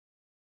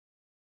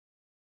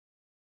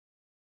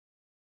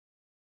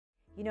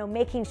You know,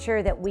 making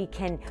sure that we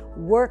can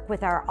work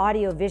with our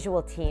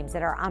audiovisual teams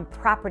that are on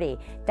property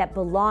that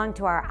belong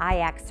to our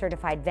IACC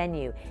certified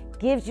venue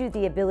gives you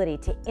the ability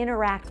to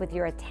interact with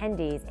your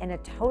attendees in a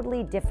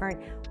totally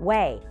different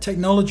way.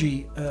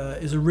 Technology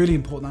is a really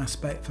important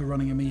aspect for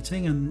running a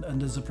meeting,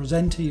 and as a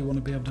presenter you want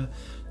to be able to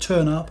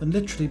turn up and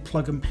literally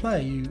plug and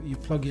play. You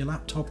plug your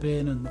laptop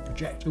in and the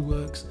projector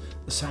works,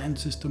 the sound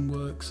system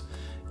works.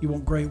 You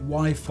want great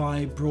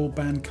Wi-Fi,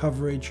 broadband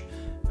coverage,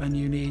 and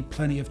you need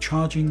plenty of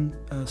charging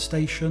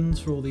stations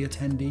for all the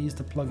attendees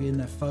to plug in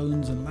their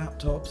phones and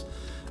laptops.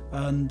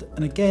 And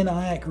again,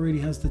 IACC really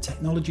has the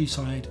technology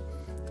side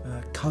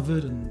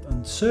covered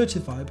and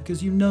certified,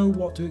 because you know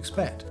what to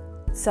expect.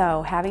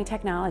 So having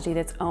technology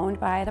that's owned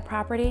by the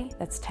property,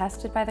 that's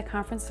tested by the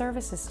conference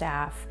services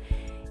staff,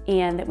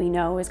 and that we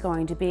know is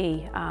going to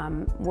be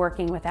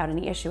working without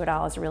any issue at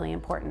all is really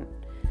important.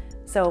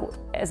 So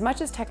as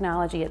much as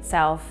technology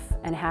itself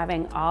and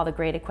having all the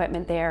great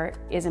equipment there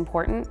is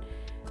important,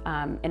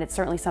 and it's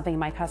certainly something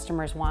my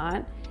customers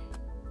want,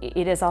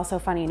 it is also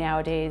funny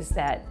nowadays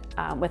that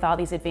with all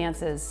these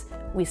advances,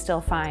 we still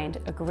find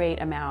a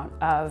great amount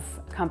of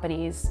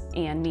companies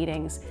and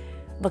meetings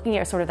looking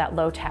at sort of that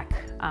low-tech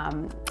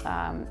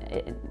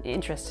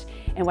interest.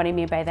 And what I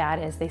mean by that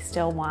is they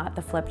still want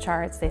the flip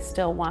charts, they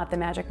still want the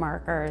magic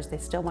markers, they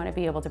still want to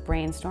be able to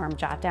brainstorm,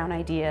 jot down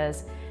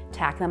ideas,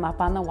 tack them up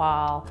on the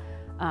wall.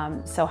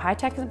 So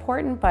high-tech is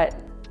important, but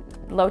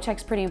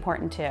low-tech's pretty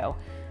important too.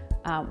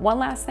 One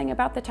last thing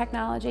about the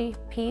technology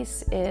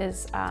piece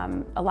is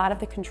a lot of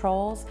the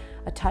controls,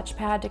 a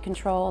touchpad to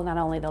control not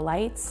only the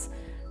lights,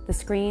 the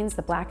screens,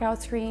 the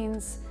blackout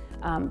screens.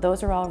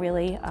 Those are all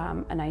really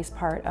a nice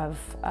part of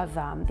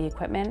the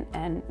equipment,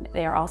 and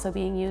they are also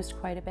being used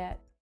quite a bit.